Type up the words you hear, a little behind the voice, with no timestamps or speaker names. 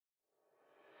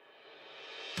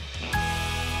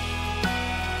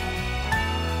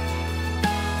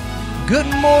Good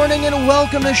morning and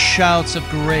welcome to Shouts of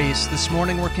Grace. This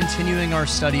morning we're continuing our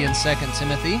study in 2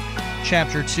 Timothy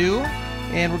chapter 2,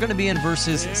 and we're going to be in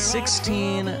verses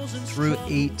 16 through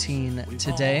 18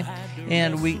 today.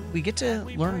 And we get to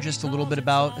learn just a little bit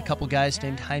about a couple guys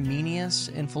named Hymenaeus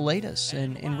and Philetus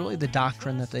and really the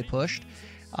doctrine that they pushed.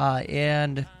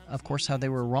 And, of course, how they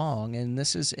were wrong. And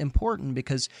this is important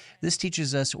because this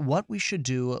teaches us what we should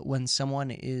do when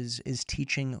someone is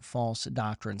teaching false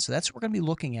doctrine. So that's what we're going to be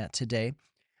looking at today,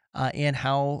 and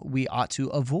how we ought to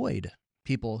avoid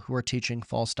people who are teaching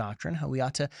false doctrine, how we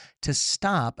ought to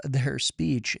stop their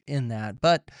speech in that.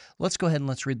 But let's go ahead and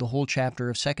let's read the whole chapter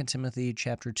of 2 Timothy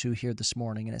chapter 2 here this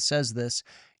morning. And it says this: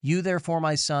 "You therefore,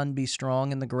 my son, be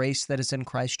strong in the grace that is in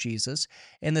Christ Jesus,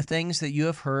 and the things that you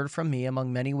have heard from me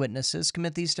among many witnesses,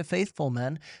 commit these to faithful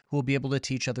men who will be able to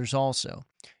teach others also.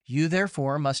 You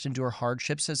therefore must endure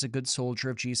hardships as a good soldier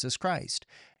of Jesus Christ.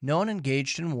 No one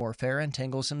engaged in warfare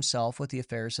entangles himself with the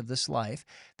affairs of this life,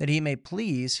 that he may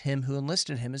please him who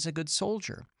enlisted him as a good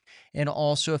soldier. And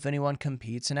also, if anyone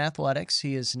competes in athletics,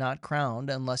 he is not crowned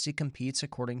unless he competes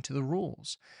according to the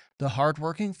rules. The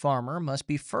hard-working farmer must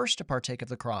be first to partake of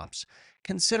the crops.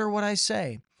 Consider what I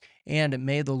say, and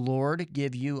may the Lord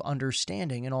give you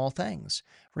understanding in all things.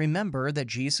 Remember that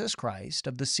Jesus Christ,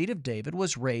 of the seed of David,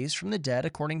 was raised from the dead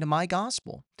according to my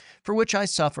gospel, for which I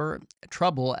suffer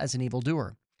trouble as an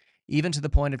evildoer, even to the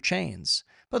point of chains.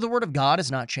 But the word of God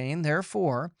is not chained.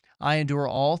 Therefore, I endure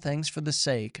all things for the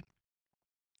sake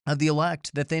of the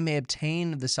elect, that they may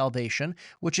obtain the salvation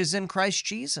which is in Christ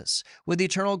Jesus, with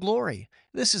eternal glory.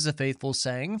 This is a faithful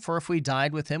saying, for if we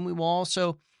died with him, we will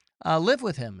also live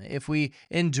with him. If we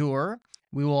endure,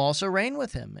 we will also reign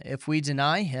with him. If we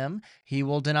deny him, he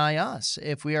will deny us.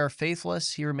 If we are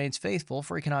faithless, he remains faithful,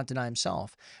 for he cannot deny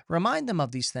himself. Remind them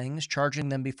of these things, charging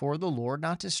them before the Lord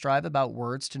not to strive about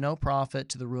words to no profit,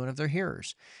 to the ruin of their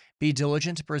hearers. Be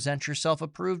diligent to present yourself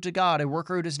approved to God, a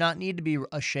worker who does not need to be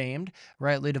ashamed,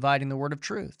 rightly dividing the word of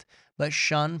truth. But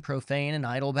shun profane and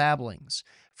idle babblings,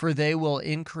 for they will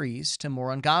increase to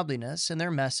more ungodliness, and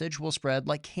their message will spread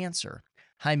like cancer.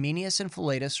 Hymenaeus and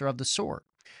Philetus are of the sort,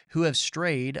 who have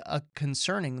strayed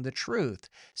concerning the truth,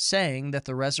 saying that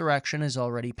the resurrection is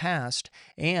already past,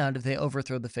 and they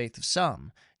overthrow the faith of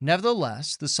some.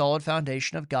 Nevertheless, the solid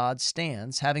foundation of God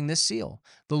stands, having this seal: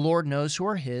 the Lord knows who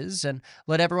are his, and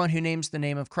let everyone who names the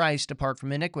name of Christ depart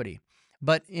from iniquity.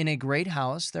 But in a great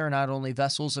house there are not only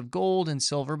vessels of gold and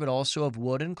silver, but also of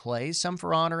wood and clay, some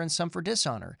for honor and some for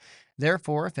dishonor.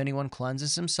 Therefore, if anyone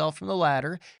cleanses himself from the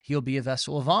latter, he will be a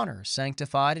vessel of honor,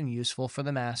 sanctified and useful for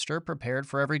the master, prepared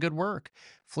for every good work.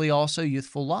 Flee also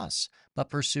youthful lusts, but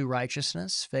pursue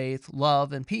righteousness, faith,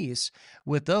 love, and peace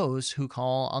with those who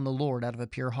call on the Lord out of a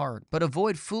pure heart. But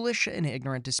avoid foolish and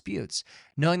ignorant disputes,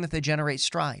 knowing that they generate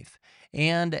strife.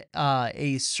 And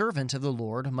a servant of the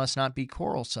Lord must not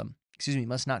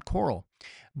quarrel,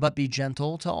 but be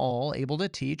gentle to all, able to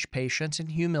teach, patient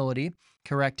and humility,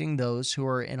 correcting those who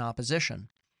are in opposition.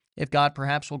 If God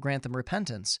perhaps will grant them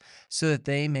repentance, so that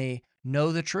they may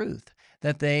know the truth,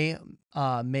 that they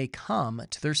may come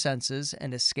to their senses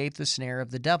and escape the snare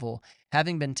of the devil,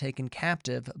 having been taken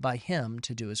captive by him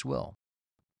to do his will."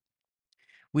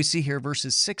 We see here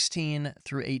verses 16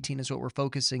 through 18 is what we're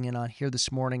focusing in on here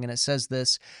this morning, and it says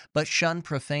this: "But shun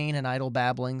profane and idle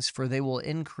babblings, for they will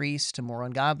increase to more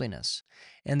ungodliness,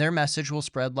 and their message will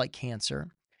spread like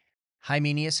cancer.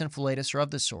 Hymenaeus and Philetus are of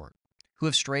the sort, who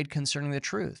have strayed concerning the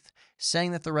truth,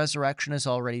 saying that the resurrection is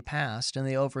already past, and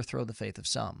they overthrow the faith of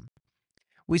some."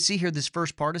 We see here this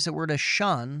first part is that we're to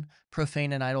shun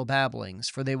profane and idle babblings,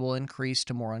 for they will increase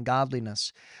to more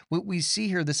ungodliness. We see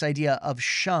here this idea of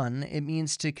shun. It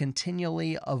means to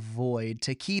continually avoid,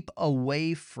 to keep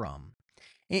away from.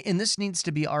 And this needs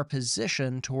to be our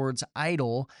position towards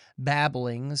idle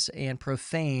babblings and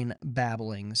profane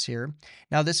babblings here.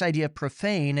 Now, this idea of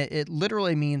profane, it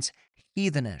literally means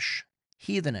heathenish.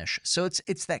 So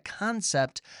it's that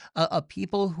concept of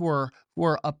people who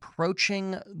are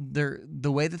approaching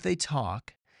the way that they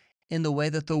talk in the way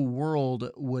that the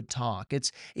world would talk.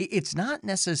 It's not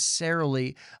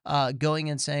necessarily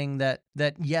going and saying that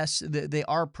yes, they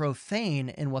are profane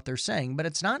in what they're saying, but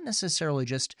it's not necessarily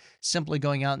just simply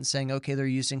going out and saying, okay, they're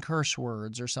using curse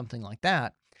words or something like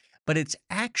that. But it's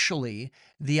actually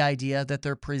the idea that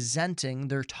they're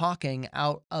talking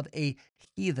out of a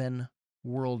heathen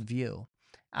worldview.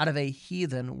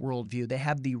 They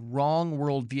have the wrong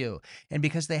worldview. And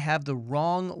because they have the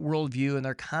wrong worldview and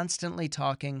they're constantly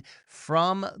talking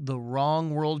from the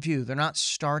wrong worldview, they're not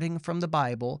starting from the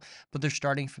Bible, but they're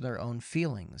starting from their own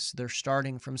feelings. They're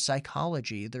starting from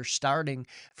psychology. They're starting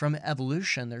from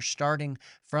evolution. They're starting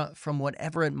from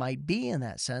whatever it might be in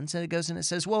that sense. And it goes and it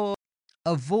says, well,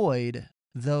 avoid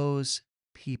those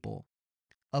people.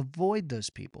 Avoid those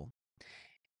people.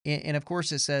 And of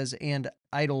course, it says, and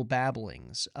idle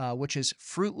babblings, which is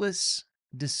fruitless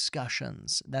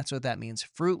discussions. That's what that means.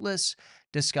 Fruitless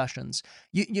discussions.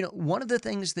 You know, one of the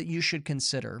things that you should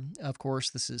consider, of course,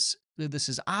 this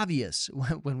is obvious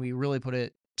when we really put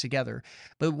it together,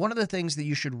 but one of the things that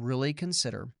you should really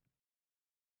consider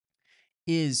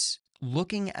is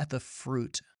looking at the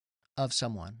fruit of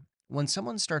someone. When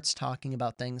someone starts talking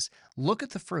about things, look at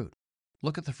the fruit.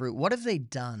 Look at the fruit. What have they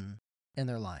done in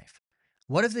their life?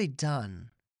 What have they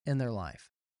done in their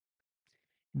life?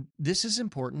 This is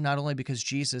important not only because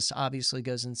Jesus obviously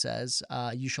goes and says,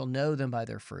 you shall know them by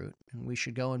their fruit, and we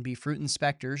should go and be fruit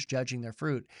inspectors judging their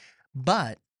fruit,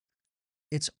 but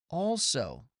it's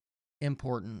also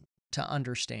important to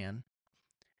understand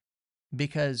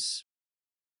because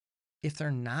if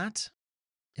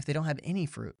they don't have any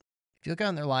fruit, if you look out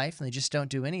in their life and they just don't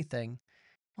do anything,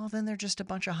 well, then they're just a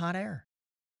bunch of hot air.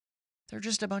 They're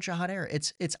just a bunch of hot air.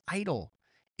 It's idle.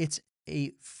 It's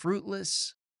a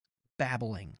fruitless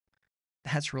babbling.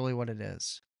 That's really what it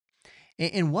is.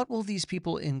 And what will these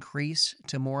people increase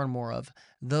to more and more of?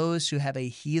 Those who have a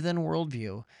heathen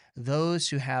worldview, those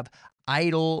who have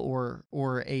idle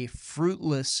or a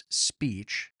fruitless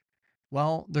speech,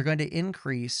 well, they're going to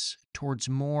increase towards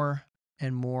more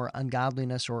and more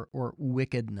ungodliness or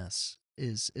wickedness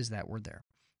is that word there.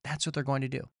 That's what they're going to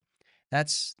do. That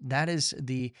is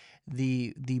the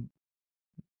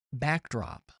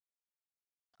backdrop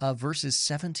of verses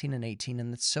 17 and 18,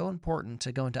 and it's so important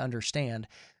to go and to understand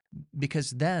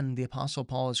because then the Apostle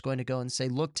Paul is going to go and say,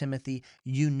 look, Timothy,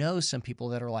 you know some people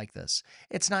that are like this.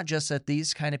 It's not just that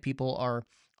these kind of people are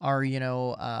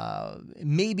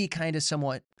maybe kind of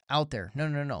somewhat out there.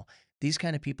 No. These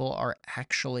kind of people are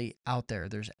actually out there.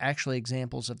 There's actually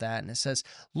examples of that. And it says,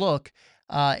 look,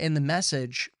 in the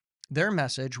message, their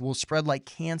message will spread like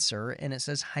cancer. And it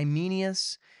says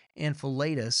Hymenaeus and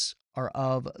Philetus are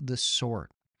of the sort.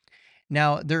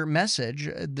 Now, their message,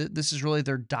 this is really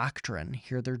their doctrine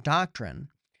here. Their doctrine,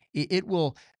 it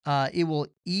will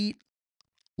eat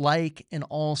like an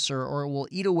ulcer, or it will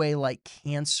eat away like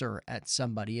cancer at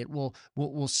somebody. It will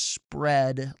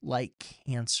spread like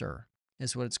cancer.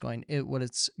 Is what it's going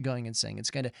and saying. It's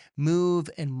going to move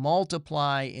and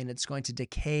multiply, and it's going to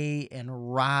decay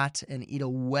and rot and eat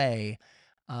away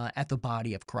at the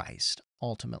body of Christ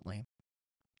ultimately.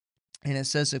 And it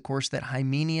says, of course, that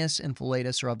Hymenaeus and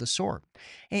Philetus are of the sort.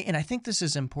 And I think this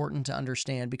is important to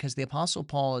understand because the Apostle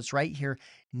Paul is right here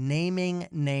naming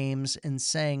names and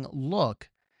saying, look,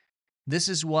 this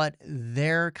is what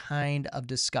their kind of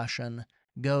discussion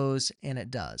goes and it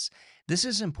does. This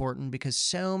is important because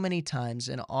so many times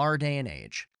in our day and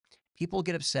age, people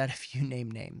get upset if you name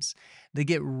names. They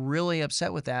get really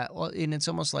upset with that. And it's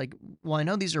almost like, well, I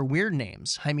know these are weird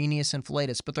names, Hymenaeus and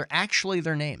Philetus, but they're actually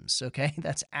their names, okay?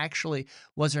 That's actually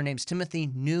was their names. Timothy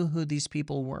knew who these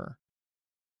people were.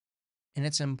 And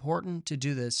it's important to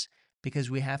do this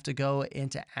because we have to go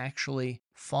and to actually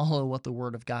follow what the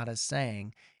Word of God is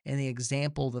saying and the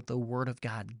example that the Word of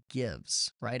God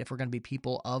gives, right? If we're going to be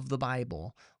people of the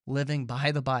Bible, living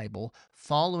by the Bible,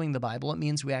 following the Bible, it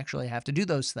means we actually have to do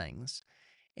those things.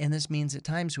 And this means at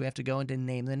times we have to go and to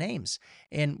name the names.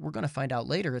 And we're going to find out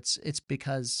later it's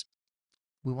because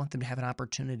we want them to have an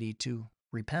opportunity to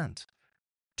repent.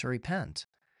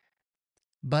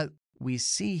 But we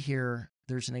see here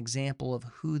there's an example of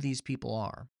who these people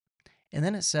are. And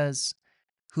then it says,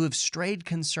 who have strayed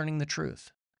concerning the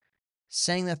truth,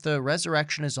 saying that the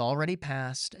resurrection is already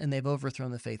past and they've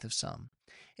overthrown the faith of some.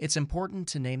 It's important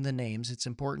to name the names. It's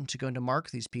important to go and to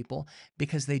mark these people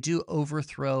because they do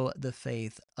overthrow the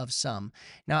faith of some.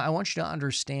 Now, I want you to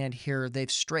understand here,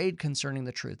 they've strayed concerning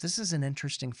the truth. This is an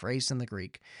interesting phrase in the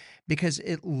Greek because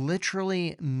it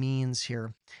literally means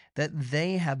here that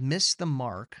they have missed the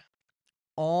mark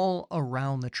all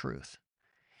around the truth.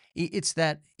 It's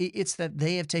that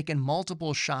they have taken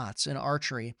multiple shots in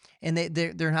archery and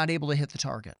they're not able to hit the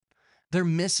target. They're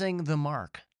missing the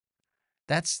mark.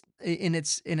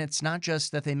 It's not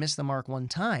just that they miss the mark one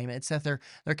time. It's that they're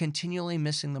continually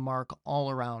missing the mark all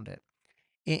around it.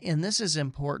 And this is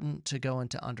important to go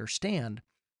and to understand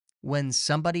when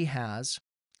somebody has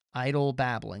idle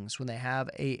babblings, when they have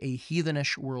a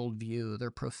heathenish worldview,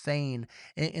 they're profane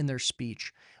in their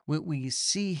speech. We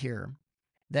see here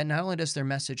that not only does their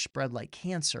message spread like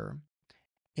cancer,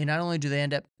 and not only do they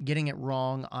end up getting it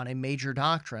wrong on a major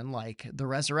doctrine like the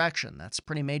resurrection, that's a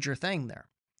pretty major thing there,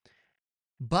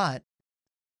 but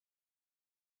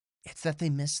it's that they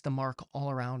miss the mark all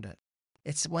around it.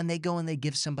 It's when they go and they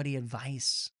give somebody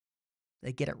advice,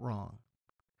 they get it wrong.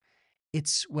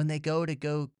 It's when they go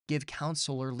to give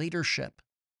counsel or leadership,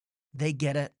 they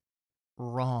get it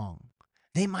wrong.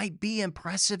 They might be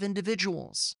impressive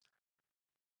individuals,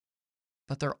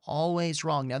 but they're always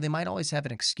wrong. Now, they might always have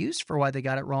an excuse for why they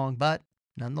got it wrong, but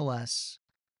nonetheless,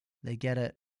 they get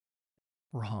it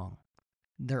wrong.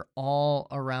 They're all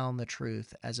around the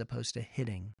truth as opposed to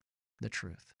hitting the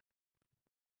truth.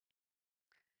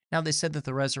 Now, they said that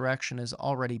the resurrection is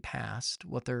already past.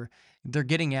 What they're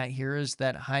getting at here is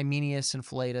that Hymenaeus and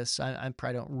Philetus, I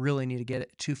probably don't really need to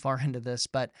get too far into this,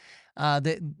 but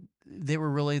they were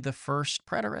really the first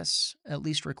preterists, at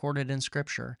least recorded in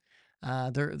Scripture.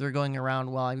 They're going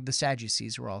around, well, the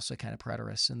Sadducees were also kind of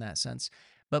preterists in that sense.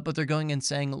 But they're going and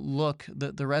saying, look,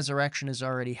 the resurrection has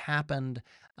already happened.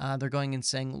 They're going and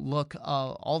saying, look,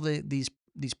 all these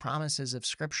promises of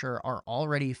Scripture are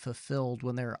already fulfilled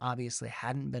when they obviously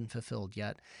hadn't been fulfilled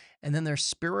yet. And then they're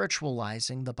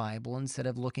spiritualizing the Bible instead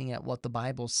of looking at what the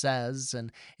Bible says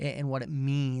and what it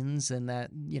means, and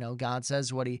that, God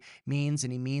says what he means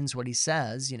and he means what he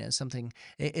says, something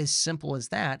as simple as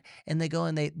that. And they go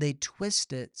and they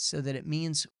twist it so that it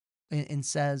means and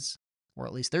says, or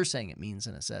at least they're saying it means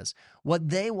and it says, what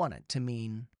they want it to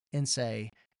mean and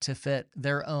say, to fit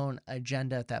their own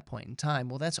agenda at that point in time.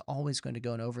 Well, that's always going to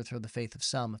go and overthrow the faith of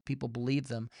some if people believe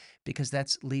them, because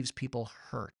that leaves people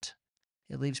hurt.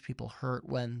 It leaves people hurt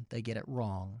when they get it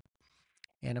wrong.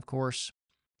 And of course,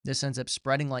 this ends up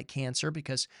spreading like cancer,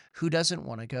 because who doesn't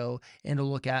want to go and to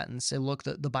look at and say, look,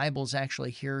 the Bible's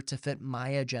actually here to fit my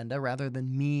agenda rather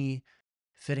than me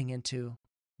fitting into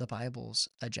the Bible's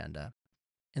agenda.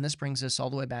 And this brings us all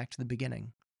the way back to the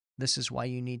beginning. This is why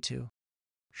you need to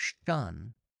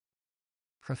shun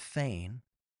profane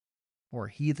or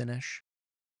heathenish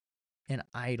and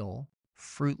idle,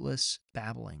 fruitless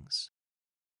babblings.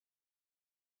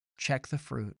 Check the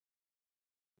fruit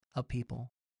of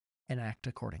people and act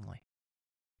accordingly.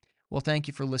 Well, thank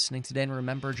you for listening today, and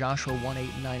remember Joshua 1, 8,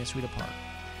 and 9 as we depart.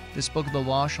 This book of the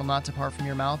law shall not depart from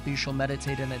your mouth, but you shall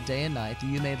meditate in it day and night, that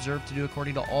you may observe to do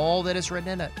according to all that is written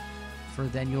in it. For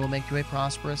then you will make your way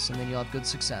prosperous, and then you'll have good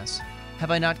success. Have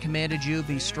I not commanded you,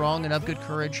 be strong and of good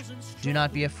courage? Do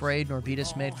not be afraid, nor be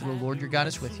dismayed, for the Lord your God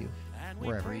is with you,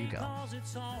 wherever you go.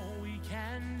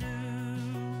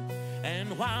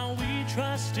 And while we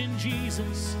trust in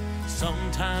Jesus,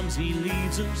 sometimes he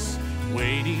leaves us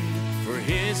waiting for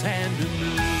his hand to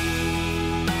move.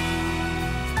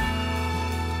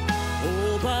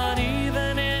 Oh, but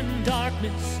even in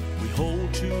darkness, we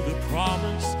hold to the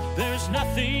promise. There's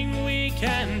nothing we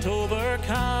can't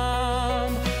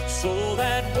overcome. So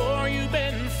that war you've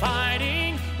been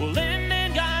fighting will end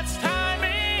in God's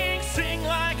timing. Sing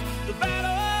like the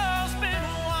battle's been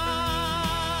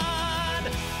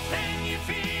won. Can you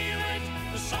feel it?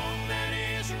 The song that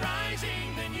is rising.